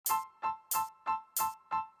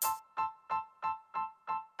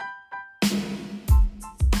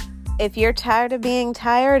If you're tired of being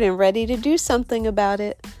tired and ready to do something about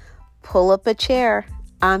it, pull up a chair.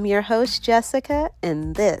 I'm your host, Jessica,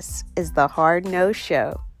 and this is the Hard No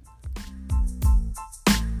Show.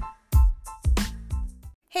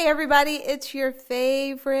 Hey everybody, it's your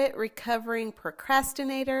favorite recovering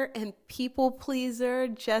procrastinator and people pleaser,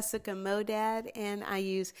 Jessica Modad, and I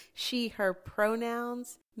use she, her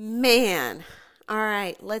pronouns. Man, all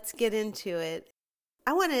right, let's get into it.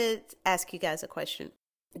 I want to ask you guys a question.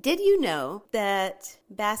 Did you know that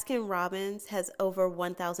Baskin-Robbins has over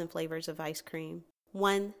 1,000 flavors of ice cream?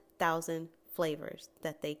 1,000 flavors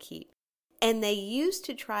that they keep. And they used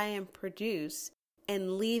to try and produce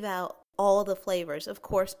and leave out all the flavors, of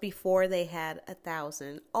course, before they had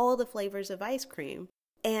 1,000, all the flavors of ice cream.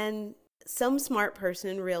 And some smart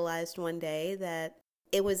person realized one day that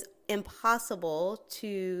it was impossible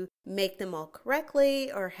to make them all correctly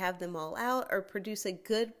or have them all out or produce a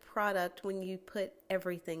good product when you put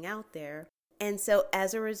everything out there. And so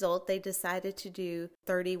as a result, they decided to do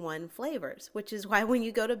 31 flavors, which is why when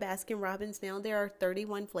you go to Baskin-Robbins now, there are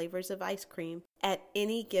 31 flavors of ice cream at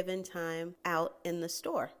any given time out in the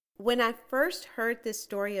store. When I first heard this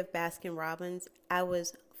story of Baskin-Robbins, I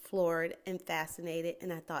was floored and fascinated,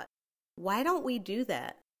 and I thought, why don't we do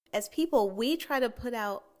that? As people, we try to put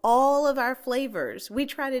out all of our flavors. We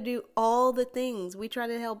try to do all the things. We try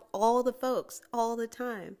to help all the folks all the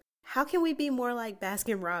time. How can we be more like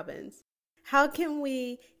Baskin-Robbins? How can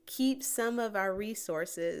we keep some of our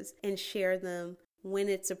resources and share them when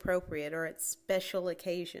it's appropriate or at special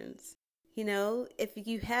occasions? You know, if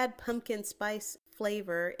you had pumpkin spice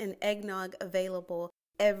flavor and eggnog available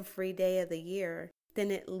every day of the year,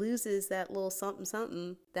 then it loses that little something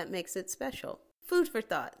something that makes it special. Food for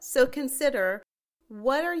thought. So consider,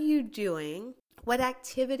 what are you doing? What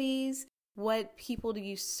activities, what people do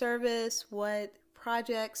you service, what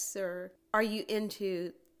projects are you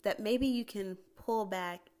into that maybe you can pull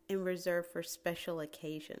back and reserve for special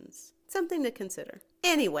occasions? Something to consider.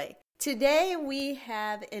 Anyway, today we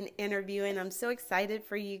have an interview, and I'm so excited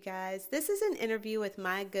for you guys. This is an interview with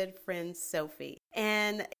my good friend Sophie.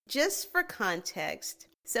 And just for context,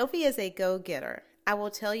 Sophie is a go-getter. I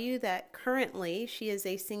will tell you that currently she is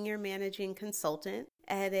a senior managing consultant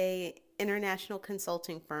at an international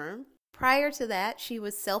consulting firm. Prior to that, she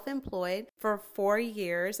was self-employed for 4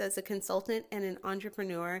 years as a consultant and an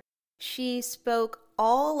entrepreneur. She spoke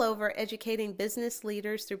all over educating business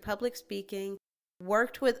leaders through public speaking,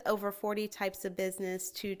 worked with over 40 types of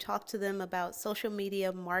business to talk to them about social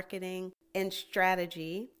media marketing and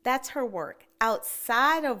strategy. That's her work.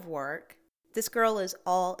 Outside of work, this girl is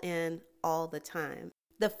all in all the time.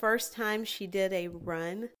 The first time she did a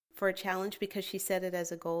run for a challenge, because she set it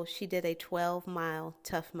as a goal, she did a 12-mile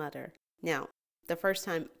Tough Mudder. Now, the first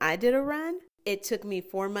time I did a run, it took me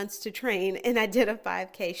 4 months to train, and I did a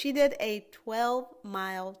 5K. She did a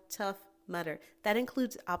 12-mile Tough Mudder. That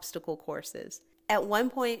includes obstacle courses. At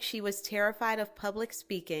one point, she was terrified of public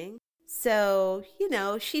speaking. So,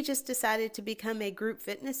 she just decided to become a group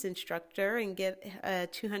fitness instructor and get a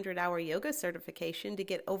 200-hour yoga certification to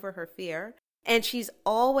get over her fear. And she's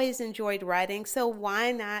always enjoyed writing, so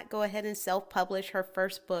why not go ahead and self-publish her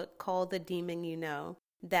first book called The Demon You Know?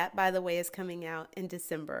 That, by the way, is coming out in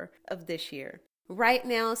December of this year. Right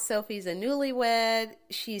now, Sophie's a newlywed.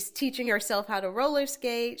 She's teaching herself how to roller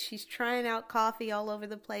skate. She's trying out coffee all over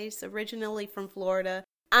the place, originally from Florida.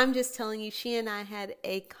 I'm just telling you, she and I had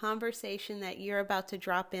a conversation that you're about to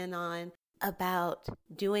drop in on about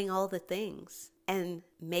doing all the things and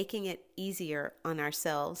making it easier on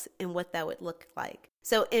ourselves and what that would look like.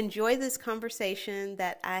 So enjoy this conversation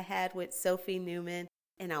that I had with Sophie Newman,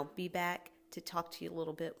 and I'll be back to talk to you a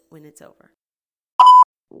little bit when it's over.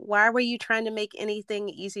 Why were you trying to make anything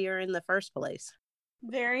easier in the first place?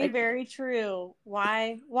 Very true.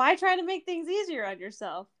 Why try to make things easier on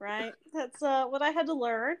yourself, right? That's what I had to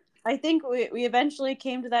learn. I think we eventually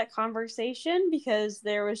came to that conversation because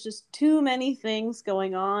there was just too many things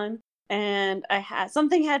going on, and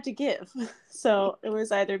something had to give. So it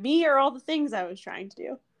was either me or all the things I was trying to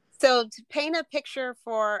do. So to paint a picture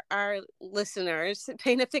for our listeners,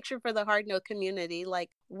 paint a picture for the Hard No community, like,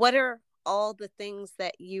 what are all the things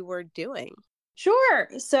that you were doing? Sure.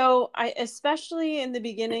 So especially in the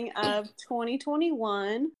beginning of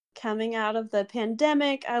 2021, coming out of the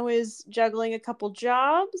pandemic, I was juggling a couple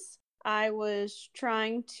jobs. I was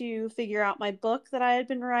trying to figure out my book that I had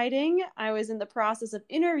been writing. I was in the process of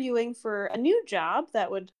interviewing for a new job that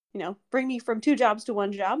would, bring me from 2 jobs to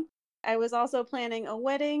 1 job. I was also planning a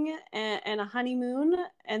wedding and a honeymoon.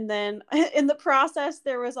 And then in the process,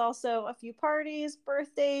 there was also a few parties,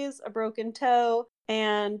 birthdays, a broken toe,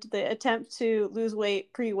 and the attempt to lose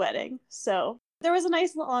weight pre-wedding. So There was a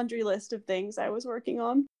nice laundry list of things I was working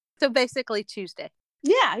on. So basically Tuesday.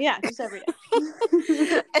 Yeah, just every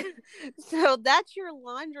day. So that's your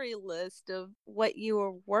laundry list of what you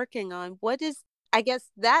were working on. I guess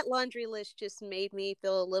that laundry list just made me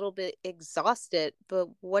feel a little bit exhausted. But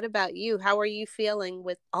what about you? How are you feeling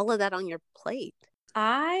with all of that on your plate?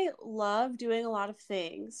 I love doing a lot of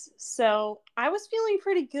things. So I was feeling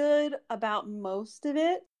pretty good about most of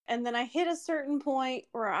it. And then I hit a certain point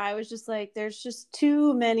where I was just like, there's just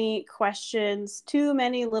too many questions, too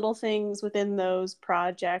many little things within those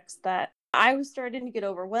projects that I was starting to get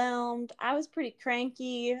overwhelmed. I was pretty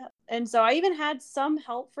cranky. And so I even had some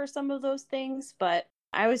help for some of those things, but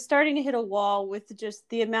I was starting to hit a wall with just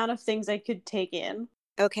the amount of things I could take in.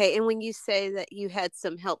 Okay. And when you say that you had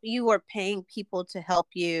some help, you were paying people to help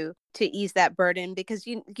you to ease that burden, because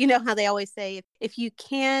you know how they always say if you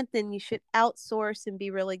can't, then you should outsource and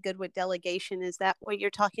be really good with delegation. Is that what you're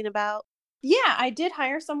talking about? Yeah, I did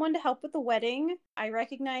hire someone to help with the wedding. I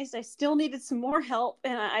recognized I still needed some more help,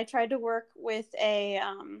 and I tried to work with a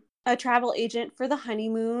travel agent for the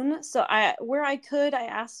honeymoon. So where I could,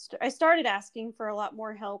 I started asking for a lot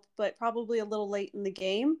more help, but probably a little late in the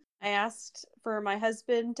game. I asked for my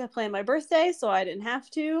husband to plan my birthday so I didn't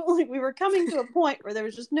have to. Like, we were coming to a point where there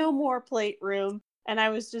was just no more plate room, and I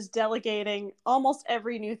was just delegating almost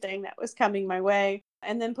every new thing that was coming my way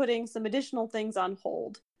and then putting some additional things on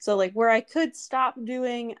hold. So like where I could stop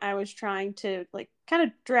doing, I was trying to like kind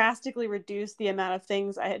of drastically reduce the amount of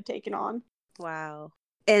things I had taken on. Wow.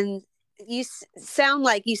 And you sound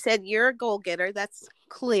like you said you're a goal getter. That's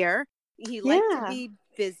clear. You like to Yeah. be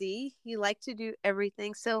busy. You like to do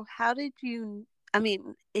everything. So how did you, I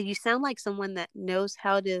mean, you sound like someone that knows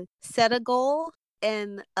how to set a goal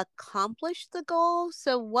and accomplish the goal.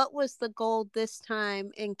 So what was the goal this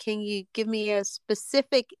time? And can you give me a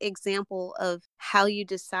specific example of how you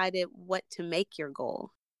decided what to make your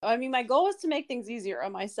goal? I mean, my goal was to make things easier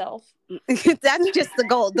on myself. That's just the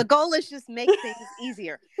goal. The goal is just make things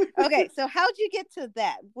easier. Okay, so how'd you get to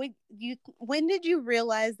that? When did you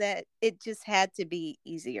realize that it just had to be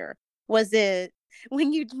easier? Was it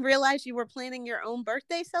when you realized you were planning your own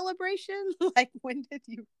birthday celebration? Like, when did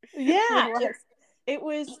you Yeah, realize? it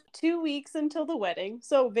was 2 weeks until the wedding,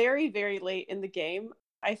 so very, very late in the game.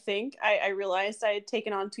 I think I realized I had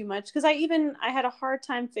taken on too much because I had a hard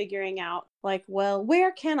time figuring out like, well,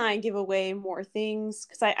 where can I give away more things?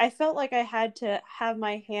 Because I felt like I had to have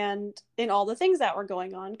my hand in all the things that were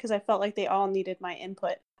going on because I felt like they all needed my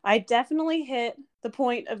input. I definitely hit the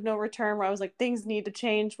point of no return where I was like, things need to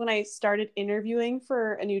change when I started interviewing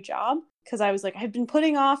for a new job. Because I was like, I've been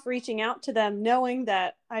putting off reaching out to them, knowing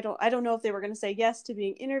that I don't know if they were going to say yes to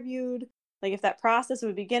being interviewed, like if that process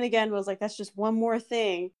would begin again. But I was like, that's just one more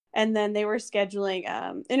thing. And then they were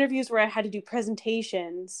scheduling interviews where I had to do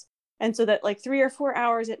presentations, and so that like 3 or 4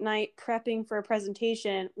 hours at night prepping for a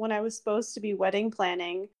presentation when I was supposed to be wedding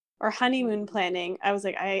planning or honeymoon planning, I was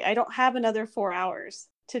like, I don't have another 4 hours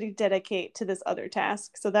to dedicate to this other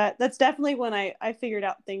task. So that's definitely when I figured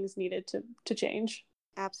out things needed to change.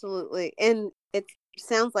 Absolutely. And it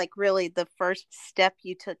sounds like really the first step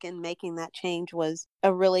you took in making that change was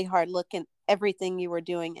a really hard look at everything you were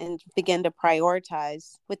doing and begin to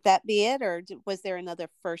prioritize. Would that be it? Or was there another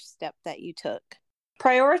first step that you took?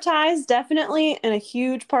 Prioritize, definitely. And a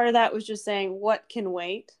huge part of that was just saying, what can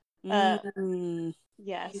wait? Mm.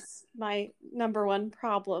 Yes, my number one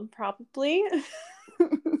problem, probably.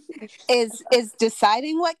 Is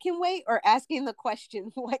deciding what can wait or asking the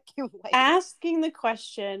question what can wait? Asking the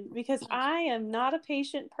question, because I am not a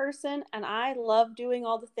patient person and I love doing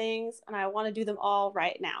all the things and I want to do them all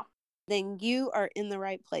right now. Then you are in the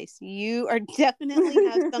right place. You are definitely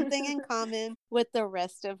have something in common with the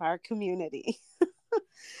rest of our community.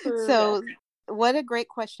 So, what a great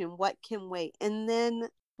question. What can wait? And then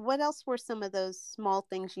what else were some of those small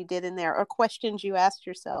things you did in there or questions you asked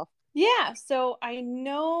yourself? Yeah, so I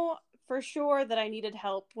know for sure that I needed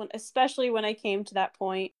help especially when I came to that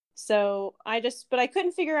point. So but I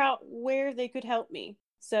couldn't figure out where they could help me.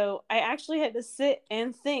 So I actually had to sit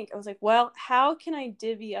and think. I was like, well, how can I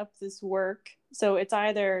divvy up this work? So it's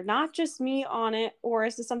either not just me on it, or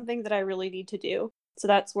is this something that I really need to do? So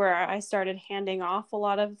that's where I started handing off a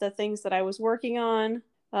lot of the things that I was working on,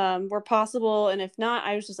 where possible. And if not,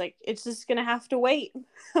 I was just like, it's just going to have to wait.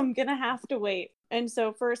 I'm going to have to wait. And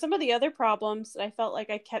so for some of the other problems, I felt like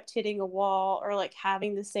I kept hitting a wall or like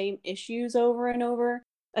having the same issues over and over,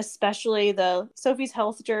 especially the Sophie's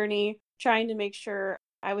health journey, trying to make sure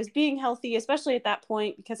I was being healthy, especially at that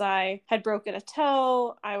point because I had broken a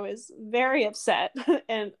toe. I was very upset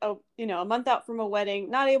and a month out from a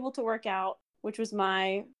wedding, not able to work out, which was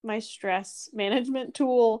my stress management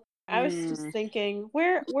tool. I was just thinking,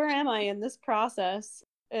 where am I in this process?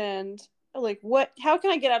 And like, how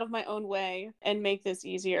can I get out of my own way and make this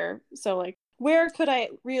easier? So like, where could I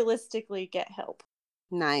realistically get help?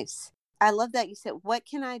 Nice. I love that you said, what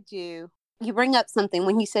can I do? You bring up something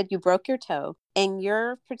when you said you broke your toe, and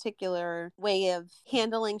your particular way of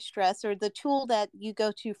handling stress, or the tool that you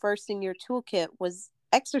go to first in your toolkit, was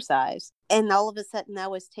exercise. And all of a sudden that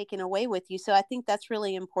was taken away with you. So I think that's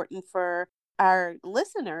really important for our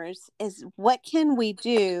listeners, is what can we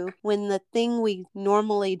do when the thing we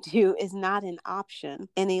normally do is not an option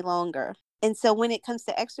any longer? And so when it comes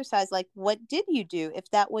to exercise, like, what did you do? If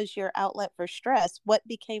that was your outlet for stress, what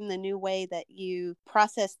became the new way that you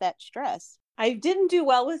processed that stress? I didn't do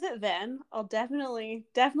well with it then. I'll definitely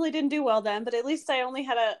didn't do well then, but at least I only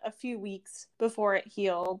had a few weeks before it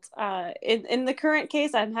healed. In the current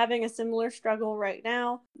case, I'm having a similar struggle right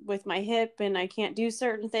now with my hip, and I can't do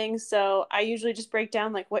certain things. So I usually just break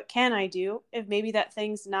down, like, what can I do if maybe that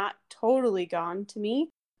thing's not totally gone to me.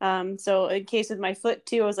 So in case with my foot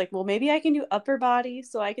too, I was like, well, maybe I can do upper body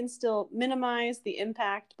so I can still minimize the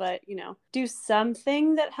impact, but do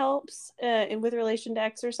something that helps with relation to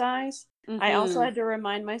exercise. Mm-hmm. I also had to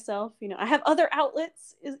remind myself, I have other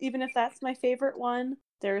outlets, even if that's my favorite one.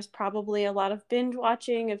 There's probably a lot of binge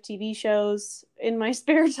watching of TV shows in my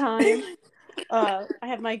spare time. I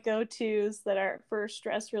have my go-tos that are for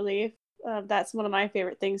stress relief. That's one of my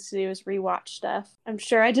favorite things to do, is rewatch stuff. I'm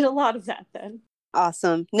sure I did a lot of that then.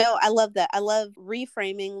 Awesome. No, I love that. I love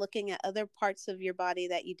reframing, looking at other parts of your body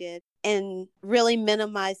that you did, and really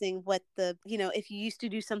minimizing what if you used to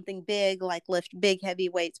do something big, like lift big, heavy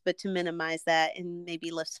weights, but to minimize that and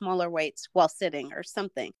maybe lift smaller weights while sitting or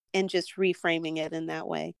something, and just reframing it in that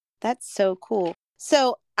way. That's so cool.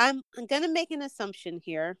 So I'm going to make an assumption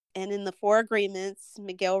here. And in the 4 agreements,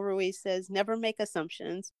 Miguel Ruiz says, never make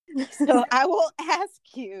assumptions. So I will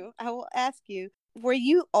ask you, were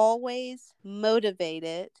you always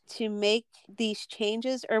motivated to make these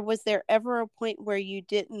changes, or was there ever a point where you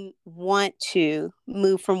didn't want to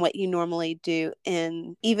move from what you normally do?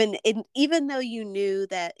 And even though you knew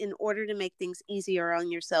that in order to make things easier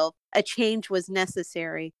on yourself, a change was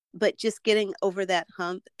necessary, but just getting over that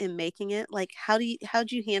hump and making it, like, how'd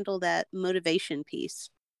you handle that motivation piece?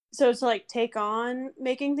 So to like take on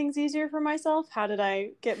making things easier for myself, how did I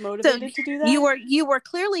get motivated to do that? You were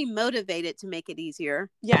clearly motivated to make it easier.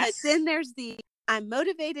 Yes. But then there's I'm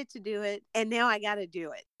motivated to do it, and now I got to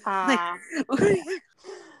do it.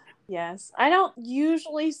 Yes. I don't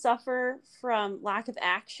usually suffer from lack of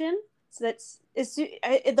action. So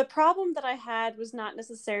the problem that I had was not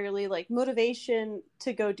necessarily like motivation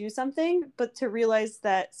to go do something, but to realize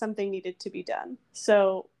that something needed to be done.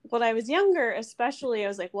 So when I was younger, especially, I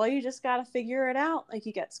was like, well, you just got to figure it out. Like,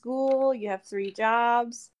 you got school, you have 3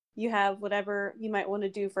 jobs, you have whatever you might want to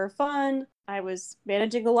do for fun. I was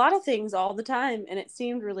managing a lot of things all the time, and it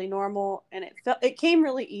seemed really normal, and it came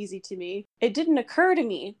really easy to me. It didn't occur to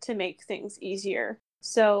me to make things easier.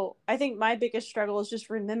 So I think my biggest struggle is just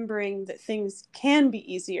remembering that things can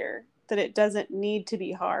be easier, that it doesn't need to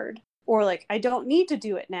be hard. Or like, I don't need to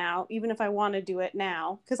do it now, even if I want to do it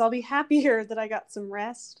now, because I'll be happier that I got some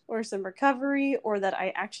rest or some recovery, or that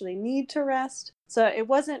I actually need to rest. So it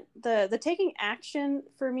wasn't the taking action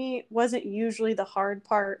for me wasn't usually the hard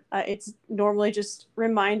part. It's normally just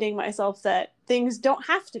reminding myself that things don't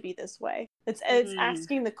have to be this way. It's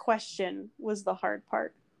asking the question was the hard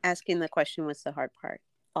part. Asking the question was the hard part.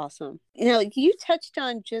 Awesome. You touched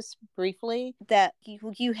on just briefly that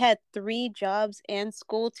you had 3 jobs and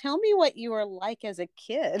school. Tell me what you were like as a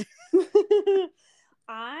kid.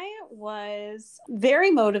 I was very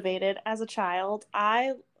motivated as a child.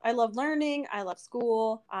 I love learning. I love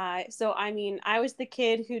school. I was the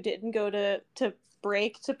kid who didn't go to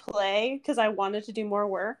break to play because I wanted to do more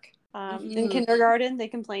work. In kindergarten, they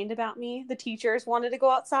complained about me. The teachers wanted to go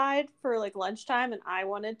outside for like lunchtime, and I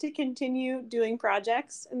wanted to continue doing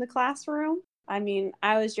projects in the classroom.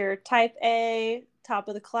 I was your type A, top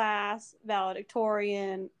of the class,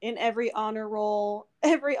 valedictorian, in every honor roll,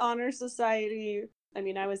 every honor society.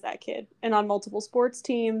 I was that kid, and on multiple sports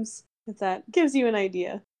teams, if that gives you an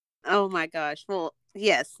idea. Oh my gosh. Well,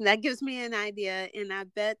 yes, that gives me an idea. And I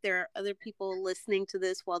bet there are other people listening to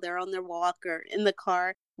this while they're on their walk or in the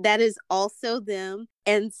car. That is also them.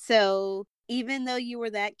 And so even though you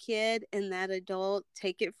were that kid and that adult,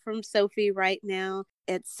 take it from Sophie right now,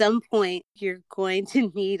 at some point you're going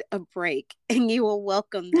to need a break, and you will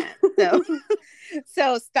welcome that.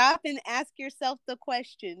 So stop and ask yourself the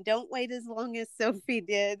question. Don't wait as long as Sophie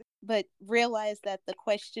did, but realize that the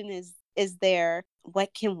question is there.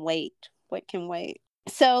 What can wait? What can wait?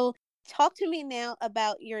 So talk to me now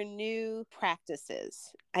about your new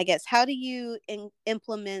practices. I guess, how do you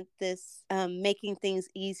implement this, making things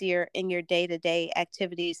easier in your day-to-day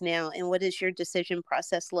activities now? And what does your decision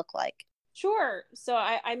process look like? Sure. So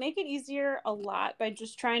I make it easier a lot by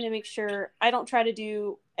just trying to make sure I don't try to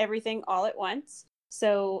do everything all at once.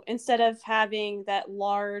 So instead of having that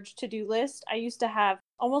large to-do list, I used to have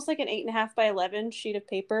almost like an 8.5 by 11 sheet of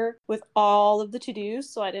paper with all of the to-dos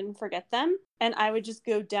so I didn't forget them. And I would just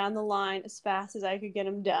go down the line as fast as I could get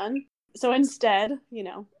them done. So instead,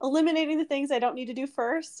 eliminating the things I don't need to do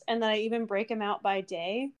first, and then I even break them out by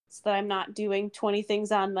day so that I'm not doing 20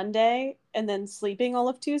 things on Monday and then sleeping all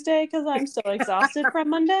of Tuesday because I'm so exhausted from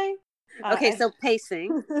Monday. Okay, so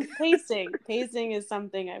pacing. Pacing is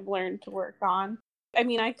something I've learned to work on. I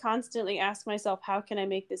mean, I constantly ask myself, how can I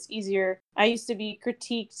make this easier? I used to be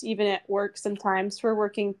critiqued even at work sometimes for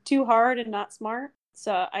working too hard and not smart.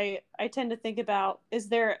 So I tend to think about, is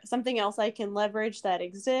there something else I can leverage that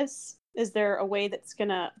exists? Is there a way that's going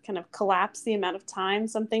to kind of collapse the amount of time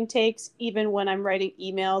something takes? Even when I'm writing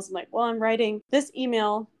emails, I'm like, well, I'm writing this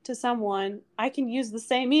email to someone. I can use the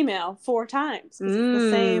same email 4 times because it's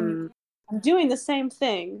the same. I'm doing the same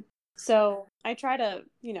thing. So I try to,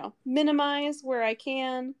 minimize where I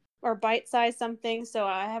can or bite-size something. So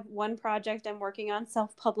I have one project I'm working on,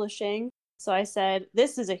 self-publishing. So I said,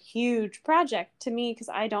 this is a huge project to me because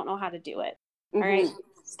I don't know how to do it. All right.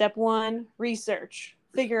 Step 1, research.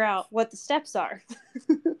 Figure out what the steps are.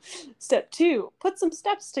 Step 2, put some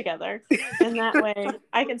steps together. And that way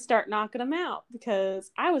I can start knocking them out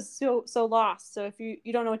because I was so lost. So if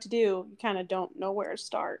you don't know what to do, you kind of don't know where to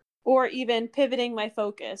start. Or even pivoting my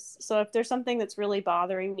focus. So if there's something that's really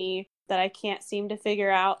bothering me that I can't seem to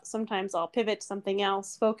figure out, sometimes I'll pivot to something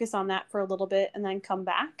else, focus on that for a little bit, and then come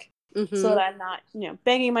back. So that I'm not,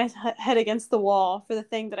 banging my head against the wall for the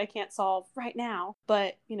thing that I can't solve right now.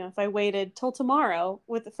 But, if I waited till tomorrow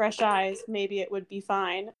with the fresh eyes, maybe it would be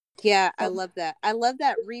fine. Yeah, I love that. I love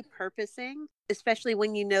that repurposing, especially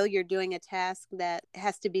when you're doing a task that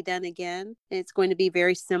has to be done again. And it's going to be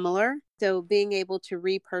very similar. So being able to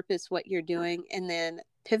repurpose what you're doing and then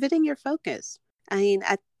pivoting your focus. I mean,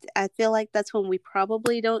 I feel like that's when we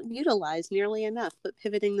probably don't utilize nearly enough, but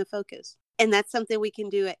pivoting the focus. And that's something we can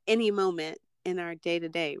do at any moment in our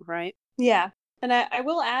day-to-day, right? Yeah. And I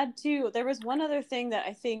will add too, there was one other thing that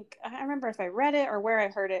I think, I remember if I read it or where I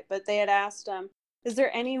heard it, but they had asked, is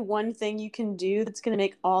there any one thing you can do that's going to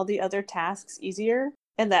make all the other tasks easier?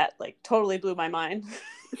 And that totally blew my mind.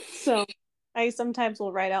 So I sometimes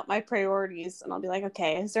will write out my priorities and I'll be like,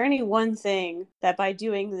 okay, is there any one thing that by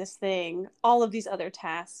doing this thing, all of these other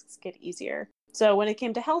tasks get easier? So when it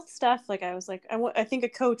came to health stuff, I was like, I think a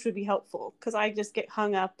coach would be helpful because I just get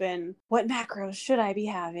hung up in what macros should I be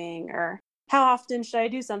having or how often should I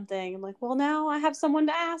do something? I'm like, well, now I have someone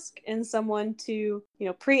to ask and someone to,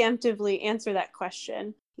 preemptively answer that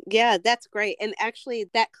question. Yeah, that's great. And actually,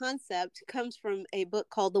 that concept comes from a book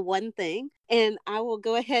called The One Thing. And I will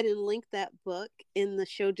go ahead and link that book in the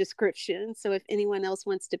show description. So if anyone else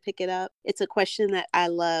wants to pick it up, it's a question that I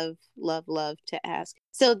love, love, love to ask.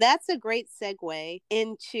 So that's a great segue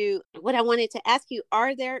into what I wanted to ask you.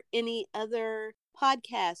 Are there any other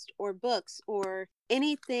podcasts or books or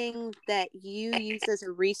anything that you use as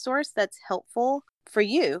a resource that's helpful for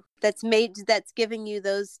you, that's giving you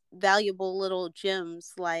those valuable little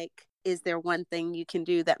gems? Like, is there one thing you can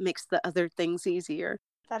do that makes the other things easier?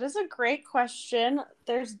 That is a great question.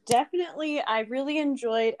 There's definitely, I really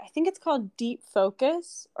enjoyed, I think it's called Deep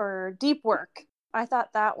Focus or Deep Work. I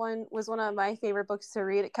thought that one was one of my favorite books to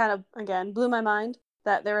read. It kind of, again, blew my mind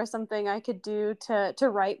that there was something I could do to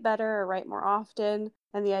write better or write more often.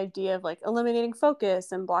 And the idea of eliminating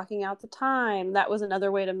focus and blocking out the time, that was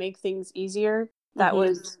another way to make things easier. That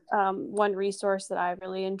was one resource that I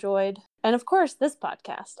really enjoyed. And of course, this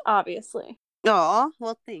podcast, obviously. Oh,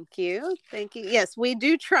 well, thank you. Thank you. Yes, we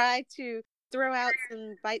do try to throw out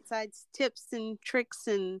some bite-sized tips and tricks.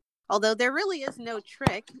 And although there really is no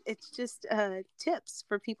trick, it's just tips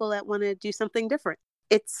for people that want to do something different.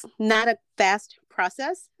 It's not a fast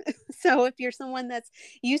process. So if you're someone that's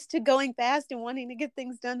used to going fast and wanting to get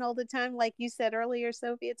things done all the time, like you said earlier,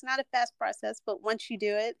 Sophie, it's not a fast process. But once you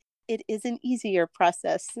do it, it is an easier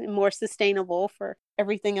process and more sustainable for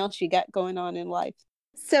everything else you got going on in life.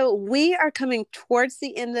 So we are coming towards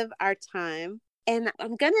the end of our time, and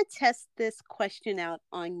I'm going to test this question out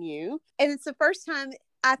on you. And it's the first time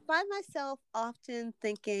I find myself often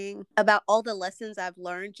thinking about all the lessons I've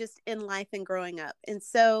learned just in life and growing up. And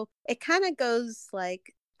so it kind of goes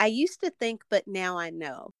like, I used to think, but now I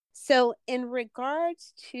know. So in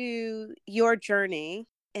regards to your journey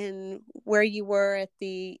and where you were at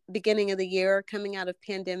the beginning of the year coming out of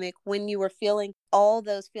pandemic, when you were feeling all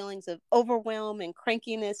those feelings of overwhelm and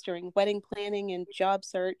crankiness during wedding planning and job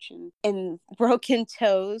search and broken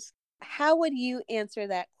toes, how would you answer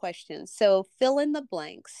that question? So fill in the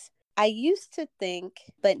blanks. I used to think,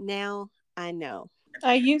 but now I know.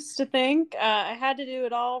 I used to think I had to do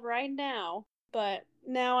it all right now, but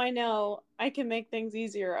now I know I can make things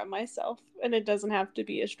easier on myself and it doesn't have to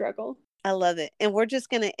be a struggle. I love it. And we're just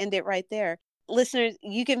going to end it right there. Listeners,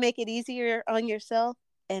 you can make it easier on yourself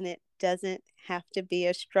and it doesn't have to be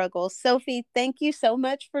a struggle. Sophie, thank you so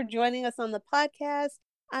much for joining us on the podcast.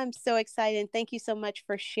 I'm so excited. Thank you so much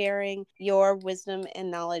for sharing your wisdom and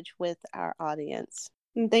knowledge with our audience.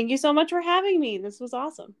 And thank you so much for having me. This was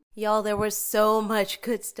awesome. Y'all, there was so much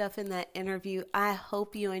good stuff in that interview. I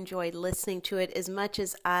hope you enjoyed listening to it as much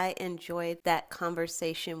as I enjoyed that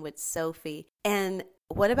conversation with Sophie. And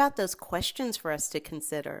what about those questions for us to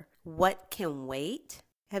consider? What can wait?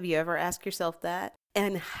 Have you ever asked yourself that?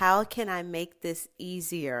 And how can I make this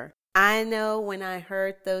easier? I know when I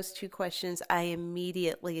heard those two questions, I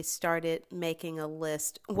immediately started making a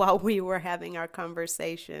list while we were having our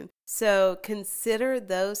conversation. So consider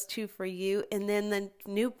those two for you, and then the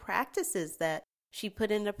new practices that she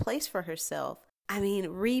put into place for herself. I mean,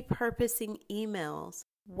 repurposing emails.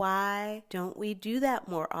 Why don't we do that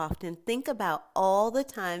more often? Think about all the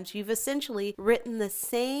times you've essentially written the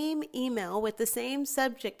same email with the same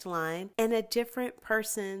subject line and a different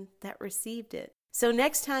person that received it. So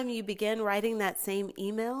next time you begin writing that same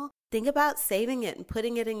email, think about saving it and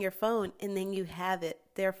putting it in your phone, and then you have it.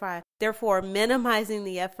 Therefore, minimizing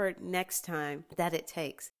the effort next time that it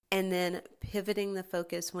takes, and then pivoting the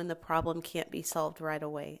focus when the problem can't be solved right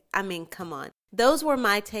away. I mean, come on. Those were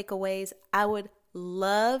my takeaways. I would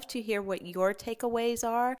love to hear what your takeaways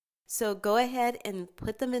are. So go ahead and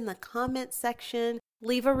put them in the comment section.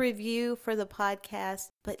 Leave a review for the podcast,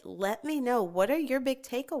 but let me know, what are your big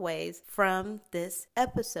takeaways from this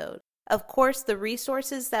episode? Of course, the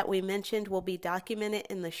resources that we mentioned will be documented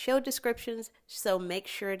in the show descriptions, so make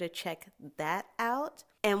sure to check that out.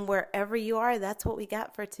 And wherever you are, that's what we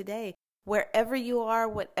got for today. Wherever you are,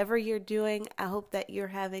 whatever you're doing, I hope that you're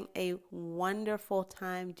having a wonderful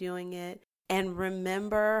time doing it. And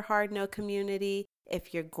remember, Hard No community,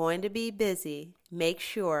 if you're going to be busy, make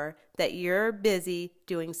sure that you're busy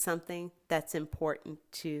doing something that's important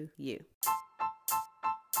to you.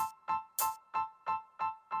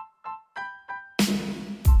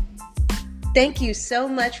 Thank you so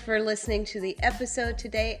much for listening to the episode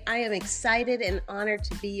today. I am excited and honored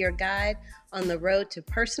to be your guide on the road to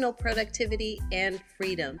personal productivity and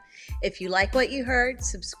freedom. If you like what you heard,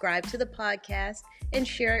 subscribe to the podcast and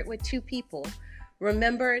share it with 2 people.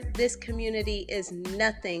 Remember, this community is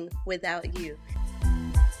nothing without you.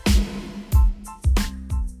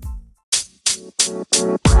 You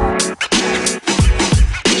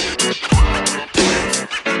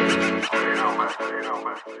know, man.